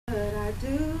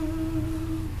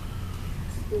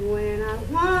When I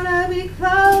wanna be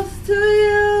close to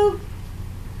you,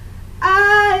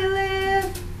 I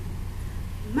lift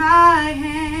my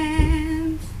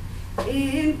hands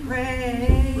in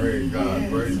praise. Praise God,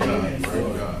 praise God,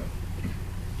 praise God.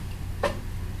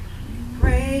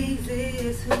 Praise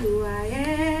is who I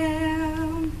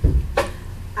am.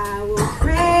 I will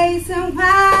praise Him while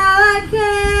I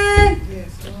can.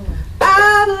 Yes, Lord.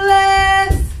 I'll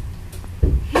bless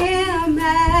Him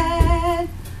at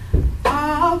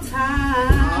all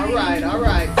times. All right, all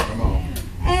right. Come on.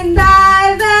 And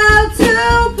I vow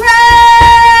to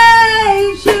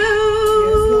praise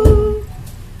you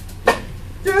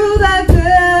through the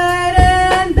good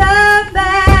and the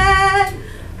bad.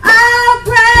 I'll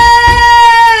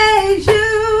praise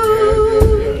you,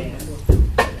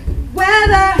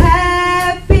 whether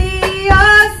happy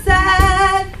or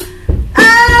sad.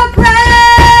 I'll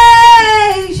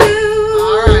praise you.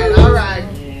 All right, all right.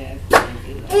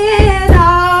 In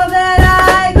all that I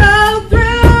go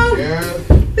through, Yes.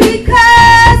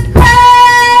 because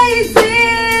praise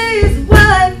is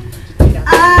what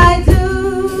I do.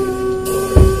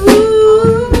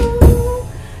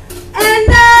 And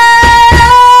I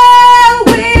owe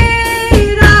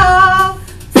it all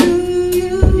to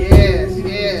you. Yes,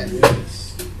 yes.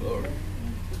 Glory.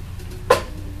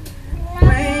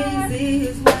 Praise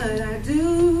is what I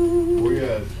do. Oh,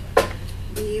 yes.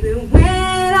 Even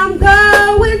when I'm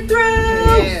going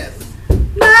through, Yes.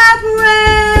 my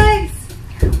praise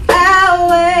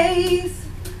outweighs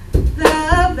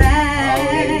the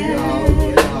bad.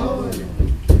 Hallelujah, hallelujah.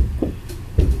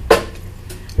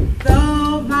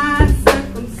 Though my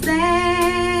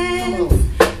circumstance,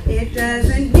 it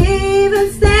doesn't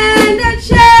even stand a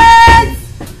chance,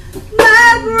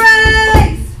 my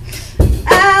praise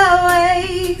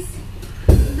outweighs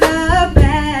the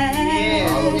bad. Yes,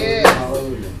 Hallelujah, yes.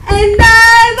 hallelujah. And I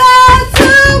vow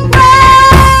to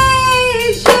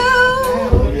praise you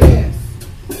Yes.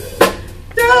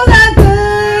 through the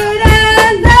good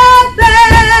and the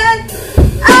bad.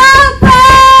 I'll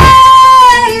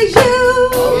praise you,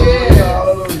 Hallelujah,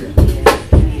 hallelujah.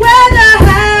 whether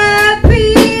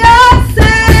happy or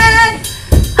sad.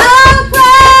 I'll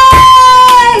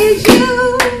praise you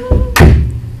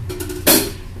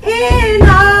in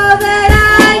all that I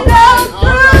go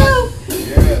through,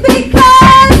 Yes.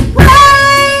 because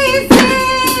praise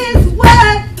is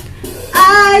what I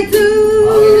do.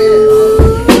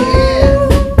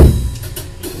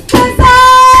 Cause I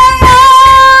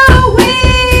owe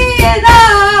it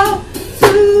all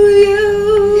to you.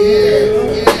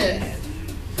 Yes, yes.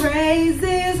 Praise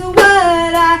is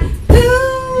what I do.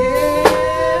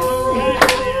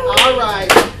 All right.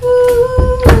 Ooh.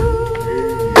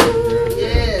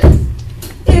 Yes.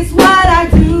 It's what I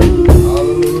do.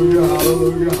 Hallelujah,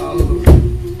 hallelujah, hallelujah.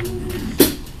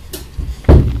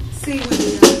 See what we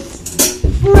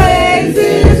are. Praise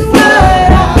is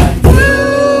what I do.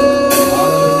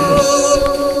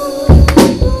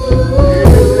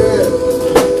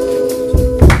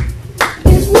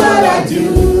 It's what I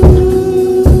do.